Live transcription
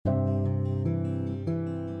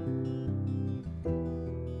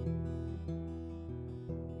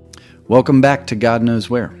Welcome back to God Knows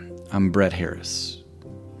Where. I'm Brett Harris.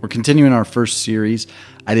 We're continuing our first series,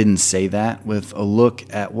 I Didn't Say That, with a look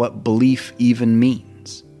at what belief even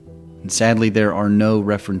means. And sadly, there are no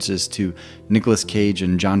references to Nicolas Cage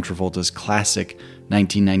and John Travolta's classic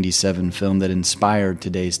 1997 film that inspired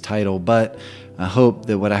today's title, but I hope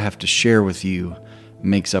that what I have to share with you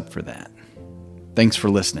makes up for that. Thanks for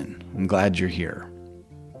listening. I'm glad you're here.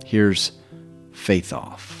 Here's Faith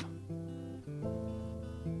Off.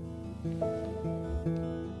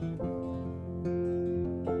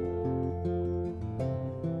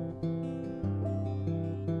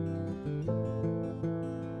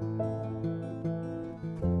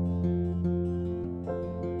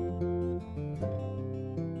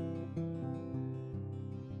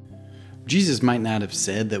 Jesus might not have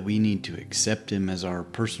said that we need to accept him as our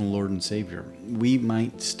personal Lord and Savior. We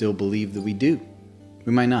might still believe that we do.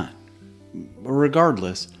 We might not. But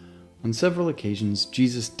regardless, on several occasions,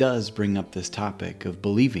 Jesus does bring up this topic of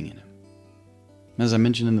believing in him. As I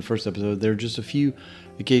mentioned in the first episode, there are just a few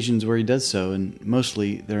occasions where he does so, and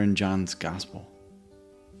mostly they're in John's Gospel.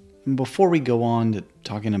 And before we go on to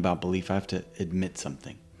talking about belief, I have to admit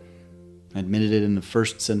something. I admitted it in the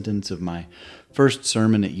first sentence of my first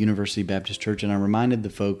sermon at University Baptist Church, and I reminded the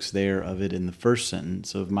folks there of it in the first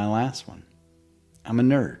sentence of my last one. I'm a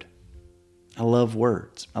nerd. I love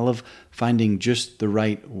words. I love finding just the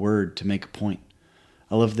right word to make a point.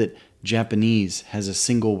 I love that Japanese has a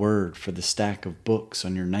single word for the stack of books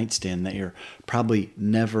on your nightstand that you're probably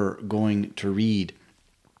never going to read.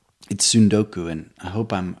 It's tsundoku, and I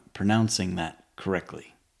hope I'm pronouncing that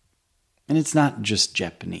correctly. And it's not just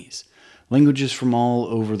Japanese. Languages from all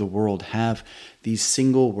over the world have these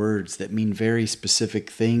single words that mean very specific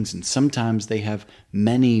things, and sometimes they have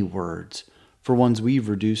many words for ones we've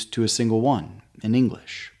reduced to a single one in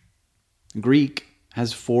English. Greek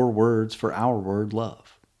has 4 words for our word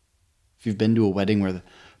love. If you've been to a wedding where the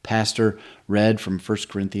pastor read from 1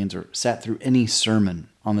 Corinthians or sat through any sermon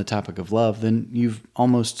on the topic of love, then you've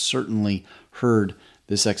almost certainly heard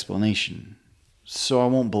this explanation, so I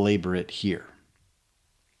won't belabor it here.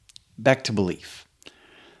 Back to belief.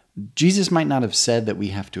 Jesus might not have said that we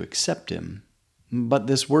have to accept him, but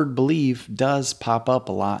this word believe does pop up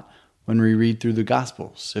a lot when we read through the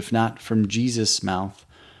Gospels, if not from Jesus' mouth,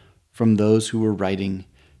 from those who were writing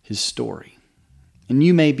his story. And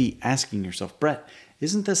you may be asking yourself, Brett,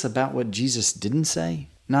 isn't this about what Jesus didn't say?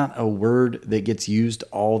 Not a word that gets used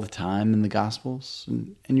all the time in the Gospels?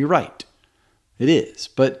 And you're right, it is.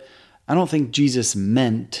 But I don't think Jesus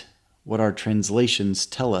meant what our translations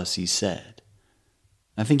tell us he said.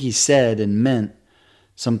 I think he said and meant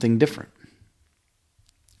something different.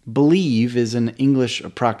 Believe is an English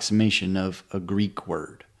approximation of a Greek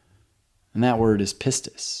word, and that word is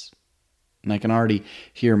pistis. And I can already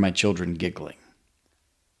hear my children giggling.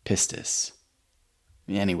 Pistis.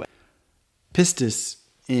 Anyway, pistis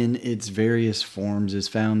in its various forms is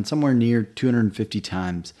found somewhere near 250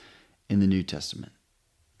 times in the New Testament.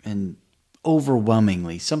 And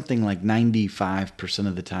overwhelmingly, something like 95%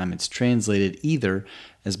 of the time, it's translated either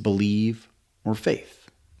as believe or faith.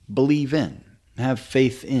 Believe in, have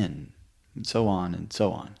faith in, and so on and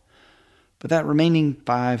so on. But that remaining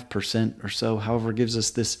 5% or so, however, gives us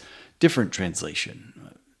this different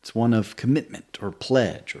translation. It's one of commitment or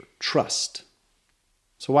pledge or trust.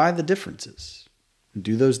 So why the differences?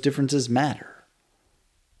 Do those differences matter?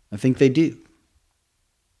 I think they do.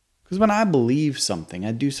 Because when I believe something,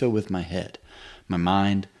 I do so with my head, my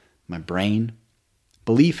mind, my brain.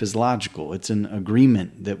 Belief is logical. It's an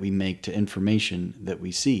agreement that we make to information that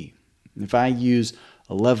we see. If I use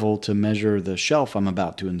a level to measure the shelf I'm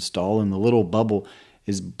about to install and the little bubble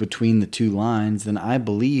is between the 2 lines, then I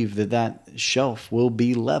believe that that shelf will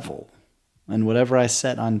be level, and whatever I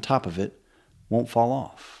set on top of it won't fall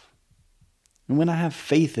off. And when I have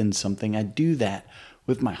faith in something, I do that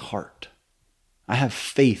with my heart. I have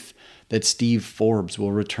faith that Steve Forbes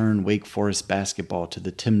will return Wake Forest basketball to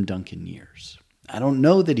the Tim Duncan years. I don't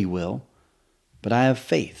know that he will, but I have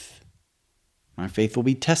faith. My faith will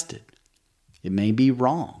be tested. It may be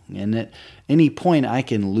wrong, and at any point I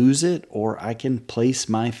can lose it or I can place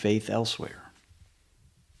my faith elsewhere.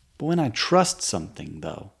 But when I trust something,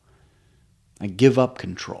 though, I give up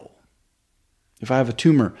control. If I have a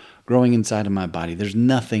tumor growing inside of my body, there's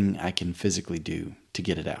nothing I can physically do to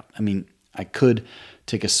get it out. I mean, I could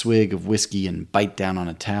take a swig of whiskey and bite down on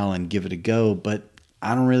a towel and give it a go, but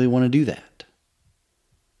I don't really want to do that.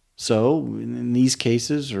 So, in these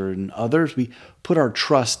cases or in others, we put our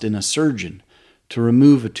trust in a surgeon to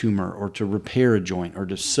remove a tumor or to repair a joint or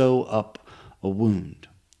to sew up a wound.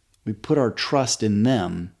 We put our trust in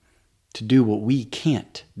them to do what we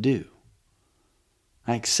can't do.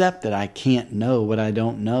 I accept that I can't know what I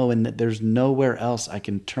don't know and that there's nowhere else I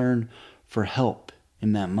can turn for help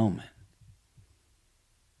in that moment.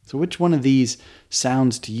 So which one of these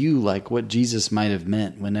sounds to you like what Jesus might have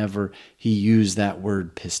meant whenever he used that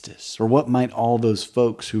word pistis? Or what might all those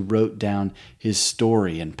folks who wrote down his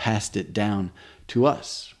story and passed it down to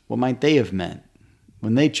us, what might they have meant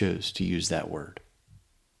when they chose to use that word?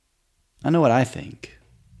 I know what I think.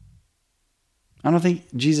 I don't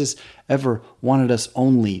think Jesus ever wanted us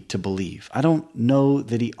only to believe. I don't know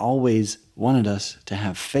that he always wanted us to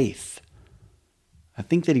have faith. I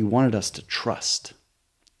think that he wanted us to trust.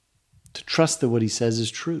 To trust that what he says is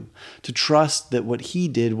true. To trust that what he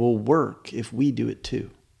did will work if we do it too.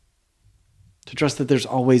 To trust that there's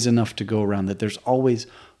always enough to go around, that there's always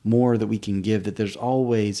more that we can give, that there's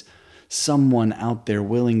always someone out there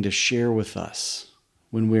willing to share with us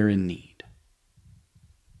when we're in need.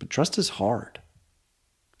 But trust is hard.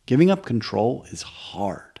 Giving up control is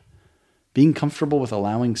hard. Being comfortable with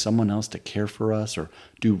allowing someone else to care for us or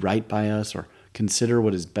do right by us or consider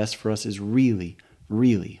what is best for us is really,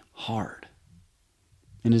 really hard.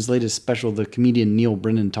 In his latest special, the comedian Neil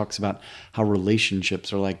Brennan talks about how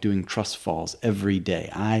relationships are like doing trust falls every day.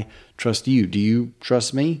 I trust you. Do you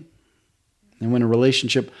trust me? And when a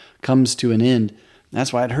relationship comes to an end,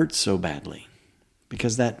 that's why it hurts so badly.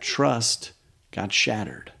 Because that trust got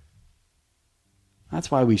shattered. That's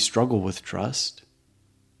why we struggle with trust.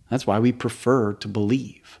 That's why we prefer to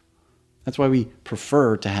believe. That's why we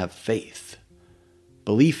prefer to have faith.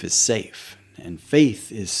 Belief is safe, and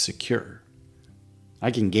faith is secure.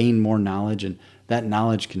 I can gain more knowledge, and that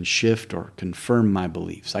knowledge can shift or confirm my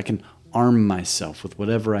beliefs. I can arm myself with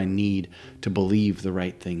whatever I need to believe the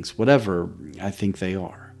right things, whatever I think they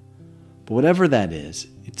are. But whatever that is,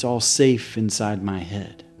 it's all safe inside my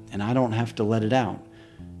head, and I don't have to let it out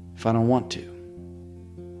if I don't want to.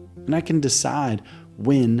 And I can decide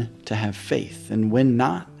when to have faith and when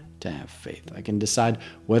not to have faith. I can decide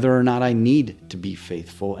whether or not I need to be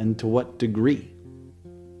faithful and to what degree.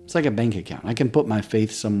 It's like a bank account. I can put my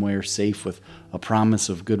faith somewhere safe with a promise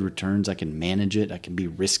of good returns. I can manage it. I can be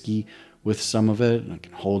risky with some of it. I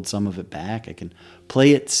can hold some of it back. I can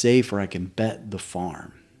play it safe or I can bet the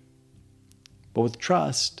farm. But with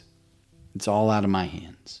trust, it's all out of my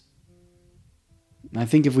hands. And I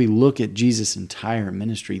think if we look at Jesus' entire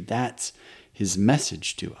ministry, that's his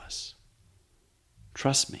message to us.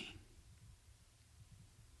 Trust me.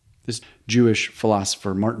 This Jewish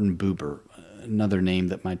philosopher, Martin Buber, another name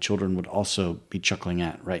that my children would also be chuckling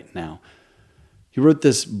at right now, he wrote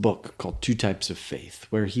this book called Two Types of Faith,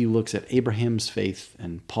 where he looks at Abraham's faith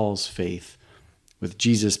and Paul's faith with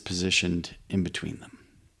Jesus positioned in between them.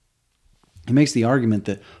 He makes the argument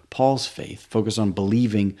that Paul's faith, focused on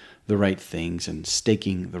believing the right things and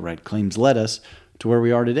staking the right claims, led us to where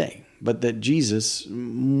we are today. But that Jesus,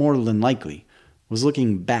 more than likely, was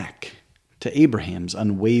looking back to Abraham's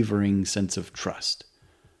unwavering sense of trust.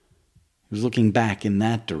 He was looking back in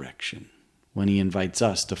that direction when he invites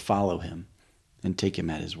us to follow him and take him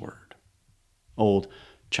at his word. Old,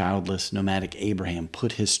 childless, nomadic Abraham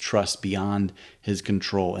put his trust beyond his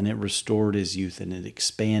control, and it restored his youth, and it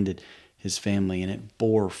expanded his family, and it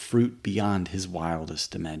bore fruit beyond his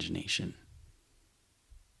wildest imagination.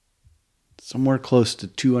 Somewhere close to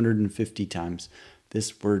 250 times,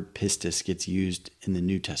 this word pistis gets used in the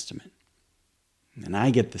New Testament. And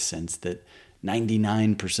I get the sense that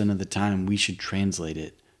 99% of the time we should translate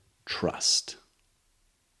it trust.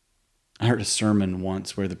 I heard a sermon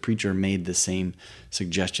once where the preacher made the same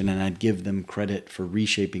suggestion, and I'd give them credit for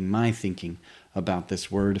reshaping my thinking about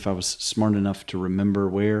this word if I was smart enough to remember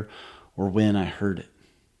where or when I heard it.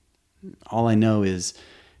 All I know is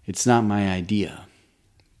it's not my idea,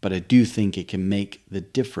 but I do think it can make the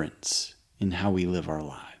difference in how we live our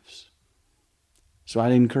lives. So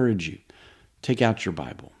I'd encourage you, take out your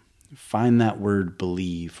Bible, find that word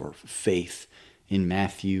believe or faith in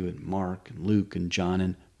Matthew and Mark and Luke and John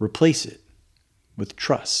and replace it with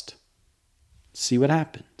trust. See what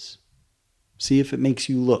happens. See if it makes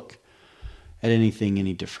you look at anything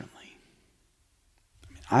any differently.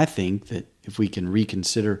 I think that if we can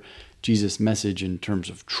reconsider Jesus' message in terms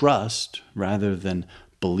of trust rather than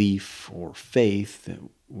belief or faith, that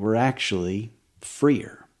we're actually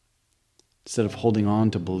freer. Instead of holding on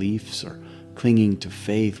to beliefs or clinging to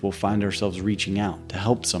faith, we'll find ourselves reaching out to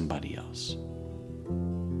help somebody else.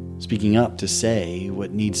 Speaking up to say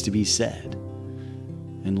what needs to be said,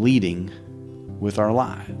 and leading with our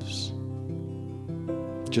lives,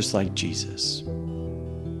 just like Jesus.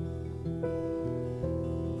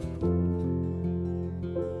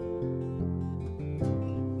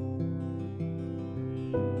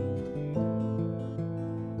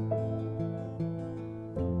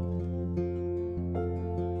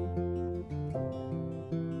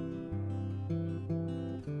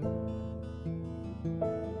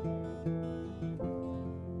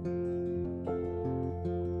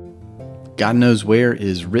 God Knows Where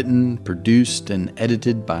is written, produced, and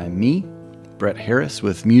edited by me, Brett Harris,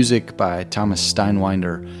 with music by Thomas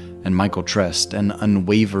Steinwinder and Michael Trest, and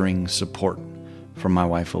unwavering support from my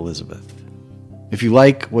wife Elizabeth. If you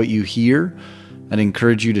like what you hear, I'd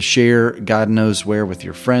encourage you to share God Knows Where with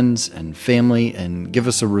your friends and family, and give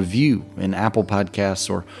us a review in Apple Podcasts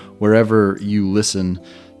or wherever you listen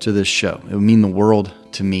to this show. It would mean the world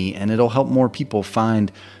to me, and it'll help more people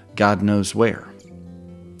find God Knows Where.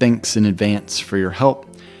 Thanks in advance for your help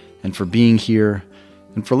and for being here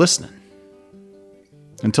and for listening.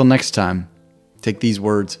 Until next time, take these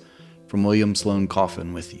words from William Sloane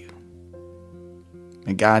Coffin with you.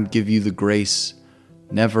 May God give you the grace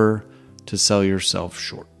never to sell yourself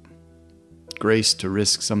short. Grace to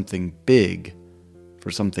risk something big for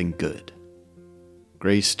something good.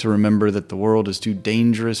 Grace to remember that the world is too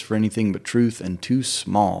dangerous for anything but truth and too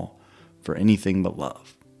small for anything but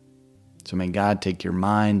love. So may God take your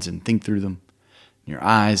minds and think through them, and your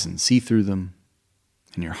eyes and see through them,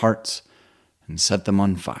 and your hearts and set them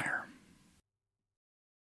on fire.